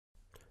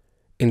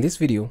In this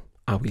video,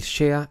 I will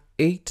share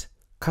 8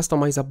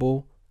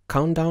 customizable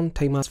countdown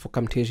timers for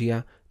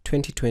Camtasia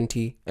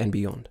 2020 and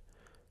beyond.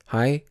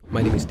 Hi,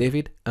 my name is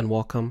David and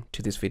welcome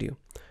to this video.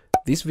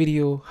 This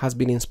video has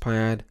been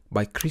inspired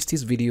by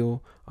Christy's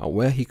video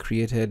where he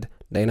created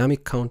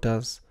dynamic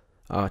counters,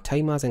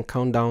 timers and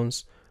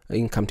countdowns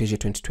in Camtasia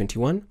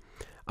 2021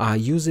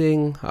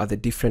 using the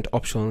different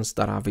options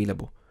that are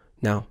available.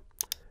 Now,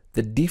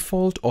 the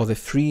default or the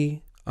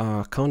free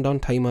countdown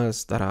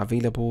timers that are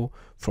available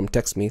from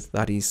TechSmith,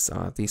 that is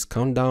this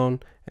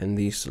countdown and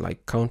this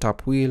like count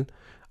up wheel,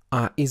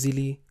 are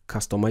easily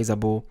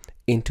customizable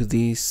into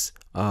these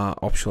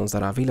options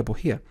that are available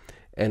here.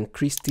 And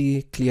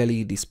Christy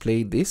clearly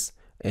displayed this,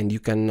 and you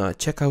can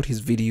check out his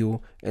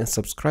video and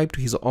subscribe to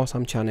his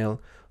awesome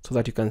channel so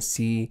that you can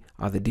see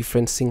the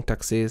different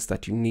syntaxes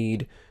that you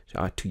need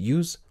to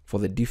use for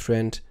the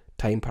different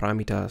time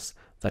parameters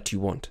that you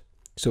want.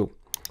 So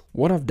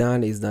what I've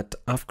done is that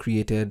I've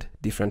created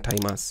different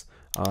timers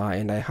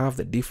and I have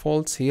the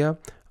defaults here,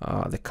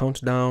 the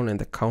countdown and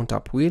the count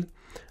up wheel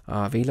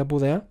available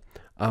there.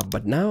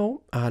 But now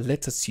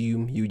let's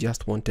assume you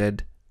just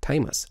wanted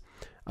timers.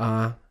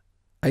 I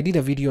did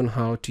a video on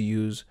how to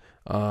use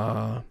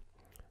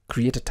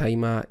create a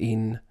timer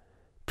in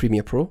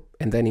Premiere Pro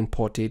and then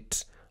import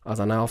it as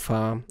an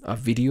alpha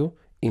video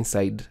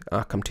inside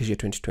Camtasia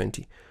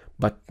 2020.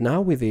 But now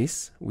with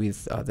this,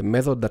 with the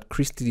method that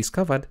Christy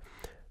discovered,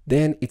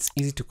 then it's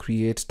easy to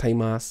create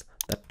timers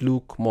that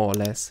look more or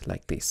less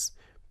like this.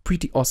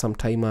 Pretty awesome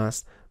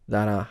timers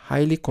that are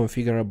highly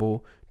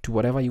configurable to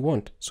whatever you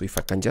want. So if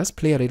I can just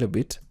play a little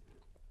bit,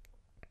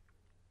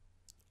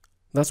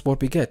 that's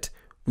what we get.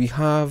 We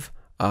have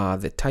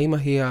the timer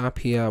here up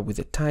here with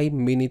the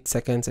time, minutes,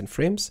 seconds, and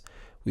frames.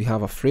 We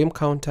have a frame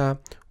counter.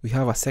 We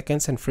have a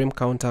seconds and frame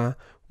counter.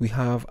 We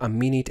have a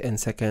minute and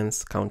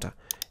seconds counter.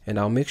 And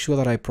I'll make sure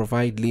that I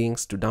provide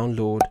links to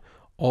download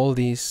all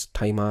these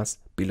timers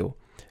below.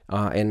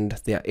 And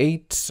there are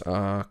 8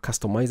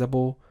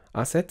 customizable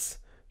assets.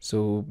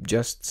 So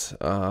just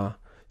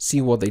see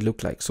what they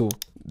look like. So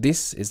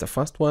this is the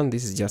first one.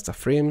 This is just a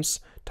frames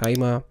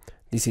timer.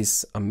 This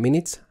is a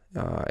minute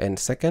and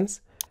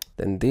seconds.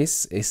 Then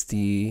this is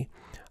the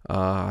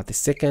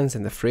seconds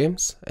and the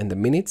frames and the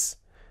minutes,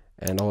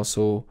 and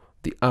also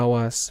the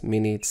hours,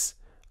 minutes,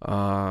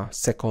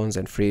 seconds,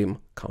 and frame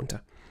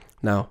counter.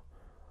 Now,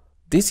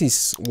 this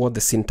is what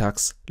the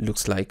syntax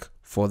looks like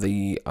for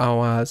the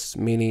hours,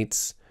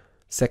 minutes,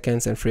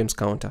 seconds, and frames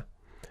counter.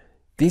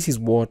 This is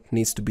what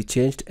needs to be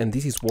changed, and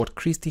this is what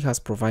Christy has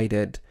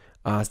provided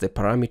as the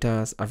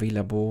parameters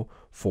available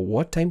for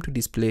what time to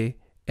display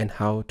and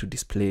how to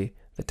display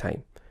the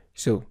time.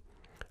 So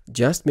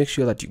just make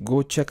sure that you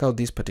go check out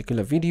this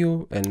particular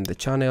video, and the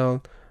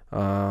channel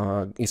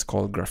is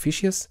called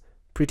Graficious.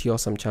 Pretty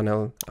awesome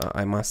channel,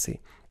 I must say.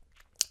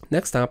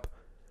 Next up,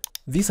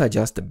 these are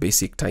just the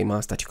basic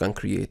timers that you can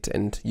create,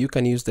 and you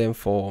can use them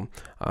for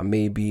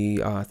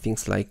maybe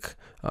things like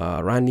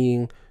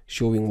running,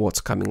 showing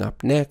what's coming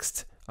up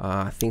next,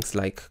 things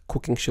like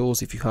cooking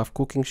shows, if you have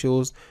cooking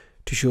shows,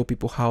 to show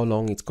people how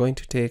long it's going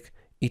to take,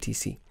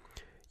 etc.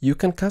 You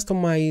can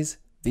customize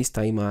these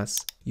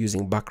timers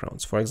using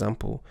backgrounds. For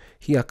example,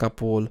 here are a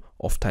couple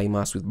of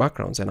timers with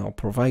backgrounds, and I'll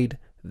provide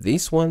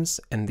these ones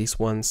and these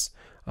ones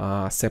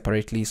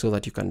separately so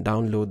that you can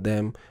download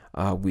them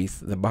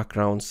with the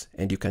backgrounds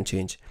and you can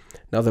change.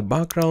 Now the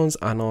backgrounds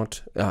are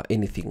not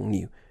anything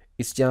new.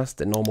 It's just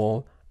the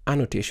normal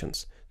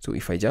annotations. So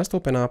if I just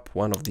open up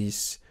one of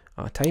these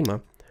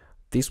timer,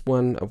 this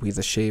one with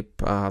the shape,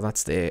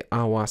 that's the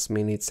hours,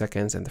 minutes,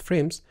 seconds, and the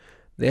frames,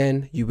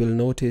 then you will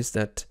notice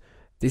that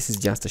this is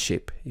just a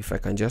shape. If I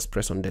can just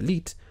press on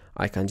delete,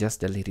 I can just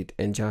delete it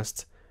and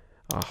just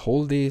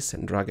hold this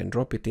and drag and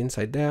drop it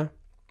inside there,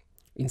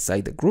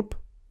 inside the group.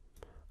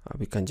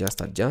 We can just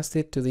adjust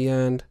it to the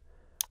end,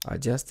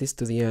 adjust this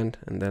to the end,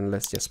 and then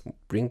let's just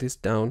bring this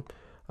down.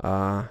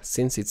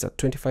 Since it's at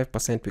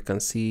 25%, we can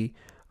see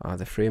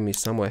the frame is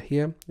somewhere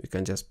here. We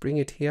can just bring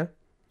it here.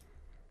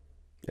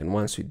 And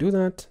once we do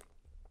that,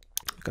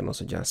 we can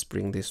also just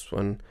bring this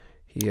one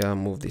here,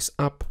 move this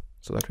up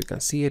so that we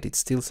can see it. It's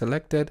still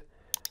selected.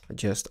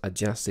 Just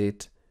adjust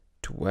it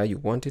to where you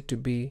want it to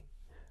be.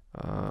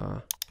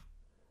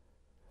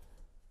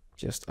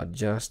 Just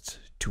adjust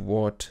to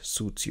what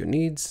suits your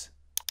needs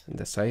and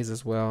the size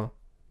as well.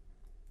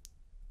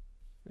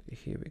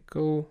 Here we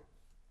go.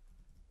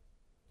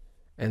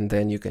 And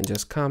then you can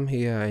just come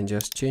here and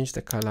just change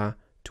the color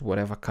to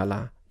whatever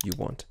color you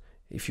want.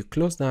 If you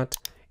close that,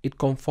 it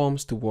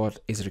conforms to what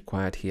is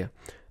required here.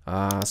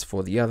 As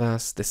for the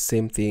others, the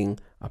same thing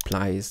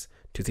applies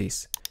to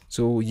this.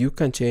 So you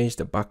can change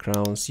the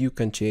backgrounds, you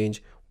can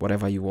change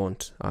whatever you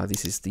want.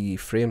 This is the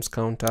frames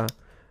counter,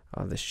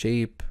 the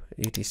shape,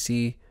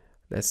 etc.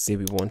 Let's say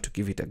we want to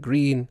give it a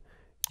green.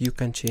 You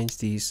can change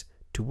these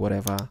to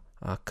whatever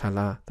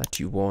color that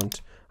you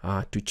want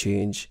to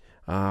change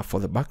for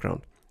the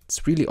background.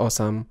 It's really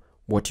awesome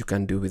what you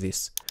can do with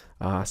this.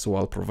 So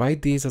I'll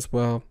provide these as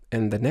well.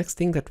 And the next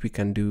thing that we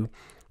can do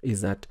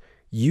is that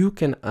you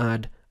can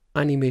add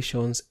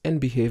animations and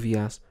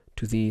behaviors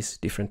to these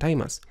different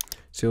timers.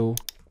 So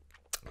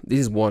this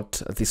is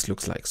what this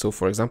looks like. So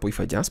for example, if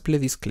I just play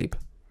this clip,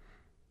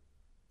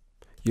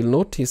 you'll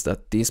notice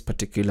that this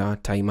particular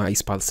timer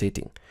is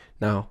pulsating.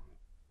 Now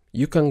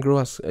you can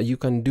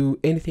do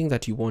anything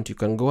that you want. You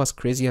can go as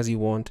crazy as you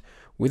want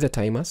with the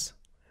timers.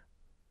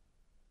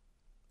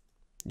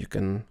 You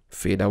can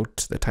fade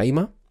out the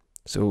timer.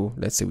 So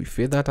let's say we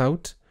fade that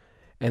out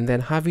and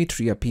then have it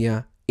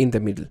reappear in the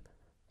middle.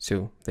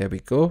 So there we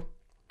go.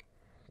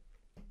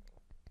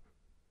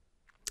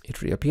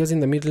 It reappears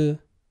in the middle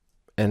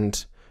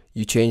and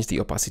you change the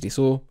opacity.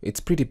 So it's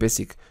pretty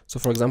basic. So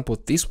for example,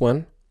 this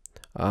one,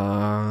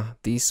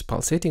 this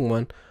pulsating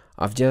one,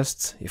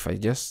 if I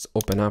just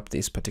open up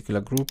this particular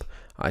group,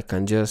 I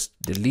can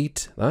just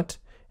delete that.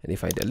 And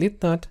if I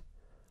delete that,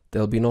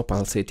 there'll be no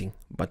pulsating.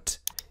 But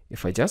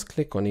if I just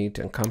click on it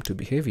and come to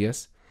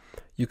behaviors,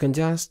 you can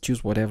just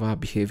choose whatever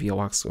behavior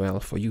works well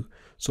for you.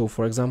 So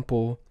for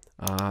example,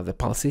 the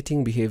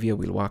pulsating behavior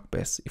will work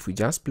best. If we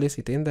just place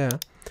it in there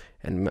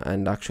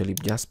and actually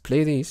just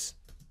play this,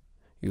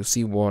 you'll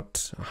see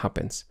what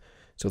happens.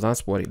 So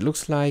that's what it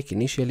looks like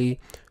initially.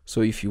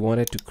 So if you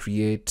wanted to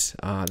create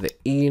the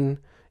in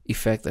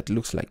effect that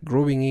looks like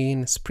growing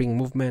in, spring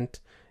movement,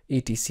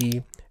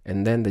 etc,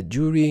 and then the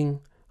during,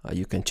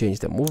 you can change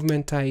the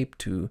movement type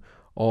to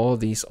all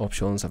these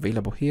options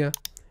available here,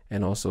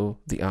 and also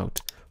the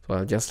out. So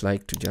I'll just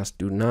like to just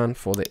do none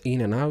for the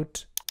in and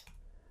out,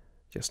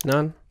 just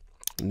none.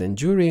 And then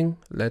during,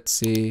 let's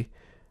say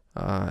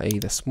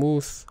either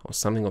smooth or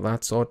something of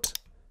that sort,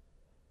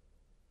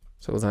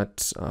 so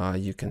that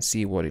you can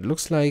see what it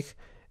looks like.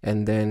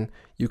 And then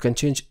you can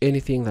change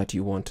anything that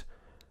you want.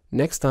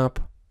 Next up,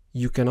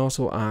 you can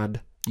also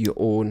add your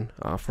own,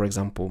 for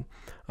example,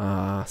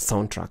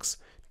 soundtracks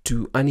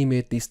to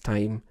animate this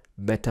time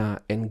better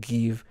and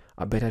give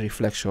a better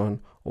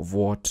reflection of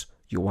what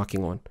you're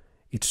working on.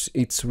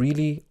 It's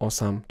really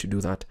awesome to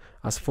do that.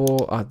 As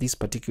for these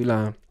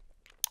particular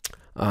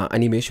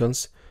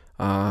animations,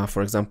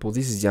 for example,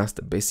 this is just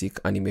the basic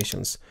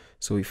animations.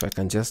 So if I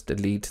can just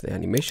delete the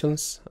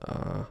animations,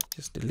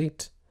 just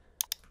delete.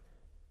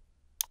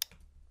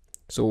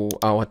 So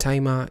our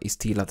timer is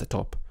still at the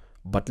top,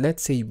 but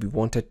let's say we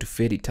wanted to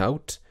fade it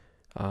out.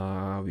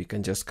 We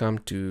can just come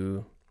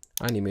to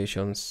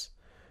animations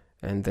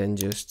and then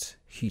just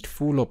hit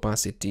full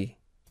opacity.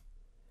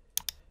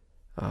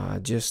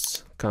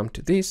 Just come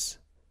to this,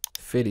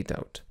 fade it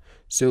out.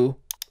 So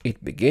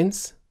it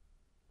begins,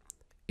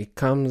 it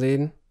comes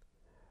in,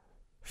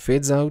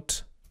 fades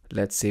out.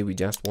 Let's say we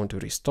just want to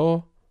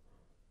restore.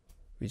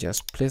 We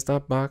just place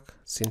that back.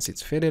 Since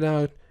it's faded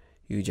out,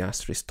 you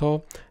just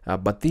restore.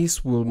 But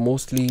this will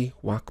mostly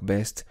work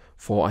best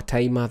for a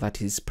timer that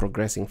is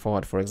progressing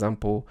forward. For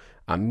example,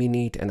 a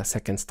minute and a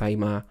seconds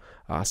timer,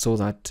 so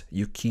that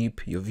you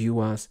keep your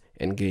viewers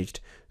engaged.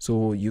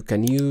 So you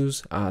can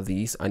use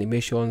these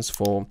animations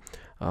for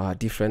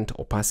different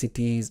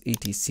opacities,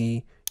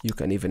 etc. You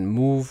can even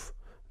move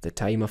the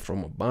timer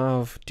from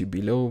above to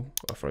below.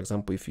 For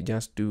example, if you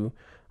just do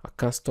a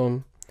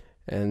custom,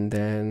 and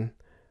then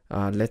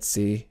let's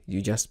say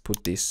you just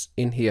put this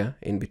in here,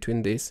 in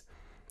between this,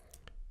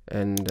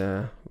 and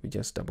we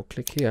just double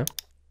click here,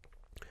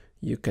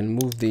 you can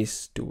move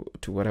this to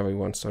whatever you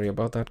want. Sorry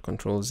about that.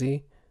 Control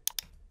Z,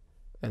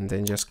 and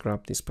then just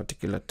grab this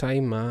particular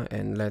timer,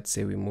 and let's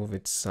say we move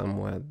it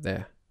somewhere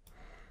there.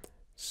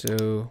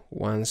 So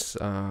once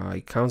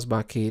it comes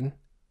back in,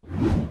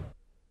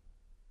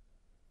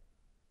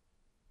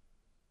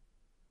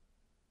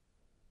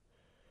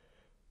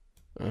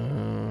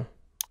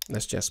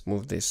 let's just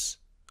move this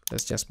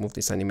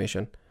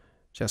animation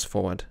just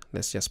forward.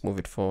 Let's just move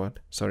it forward.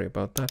 Sorry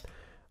about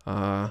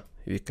that.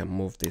 We can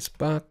move this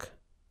back.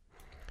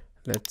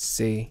 Let's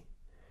say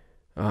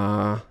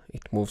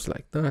it moves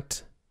like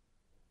that.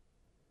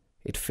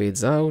 It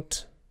fades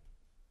out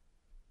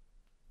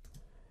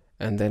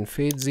and then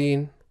fades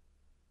in,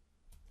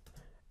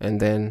 and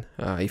then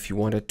if you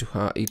wanted to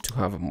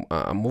have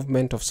a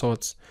movement of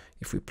sorts,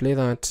 if we play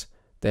that,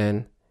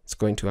 then it's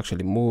going to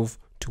actually move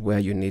to where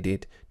you need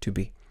it to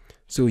be.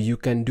 So you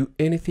can do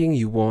anything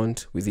you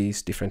want with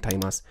these different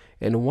timers.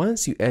 And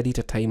once you edit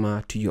a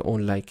timer to your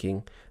own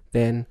liking,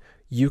 then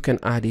you can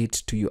add it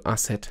to your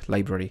asset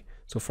library.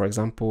 So for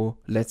example,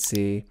 let's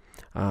say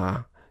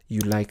you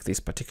like this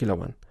particular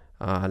one.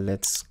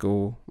 Let's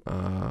go,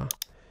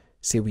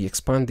 say we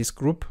expand this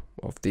group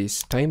of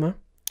this timer,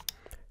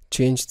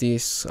 change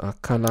this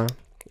color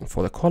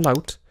for the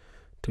callout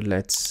to,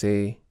 let's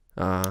say,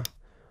 more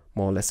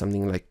or less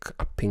something like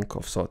a pink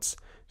of sorts.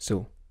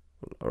 So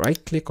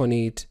right click on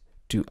it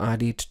to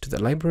add it to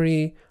the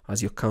library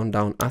as your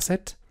countdown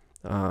asset.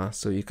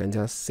 So you can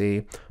just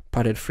say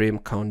padded frame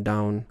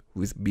countdown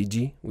with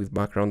BG, with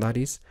background, that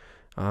is,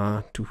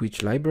 to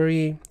which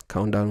library,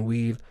 countdown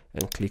wheel,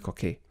 and click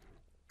OK.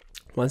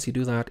 Once you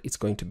do that, it's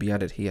going to be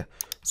added here.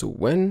 So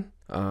when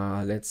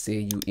let's say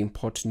you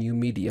import new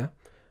media,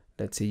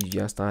 let's say you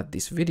just add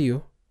this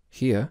video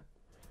here.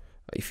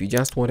 If you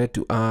just wanted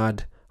to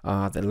add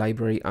the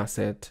library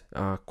asset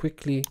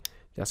quickly,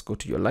 just go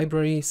to your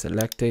library,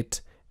 select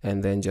it,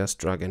 and then just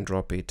drag and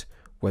drop it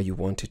where you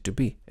want it to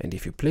be. And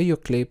if you play your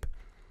clip,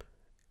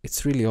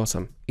 it's really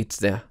awesome. It's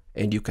there,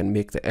 and you can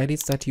make the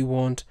edits that you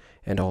want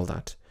and all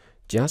that.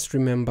 Just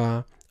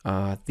remember,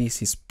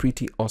 this is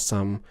pretty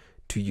awesome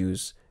to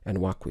use and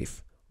work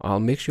with. I'll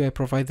make sure I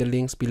provide the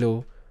links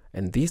below,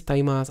 and these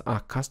timers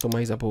are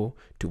customizable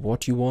to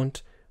what you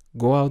want.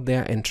 Go out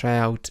there and try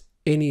out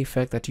any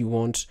effect that you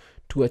want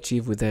to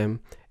achieve with them,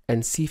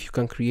 and see if you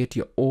can create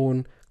your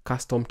own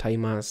custom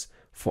timers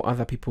for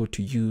other people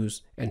to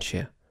use and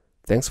share.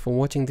 Thanks for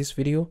watching this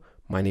video.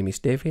 My name is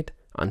David.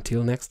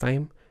 Until next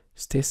time,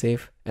 stay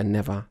safe and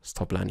never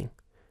stop learning.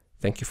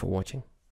 Thank you for watching.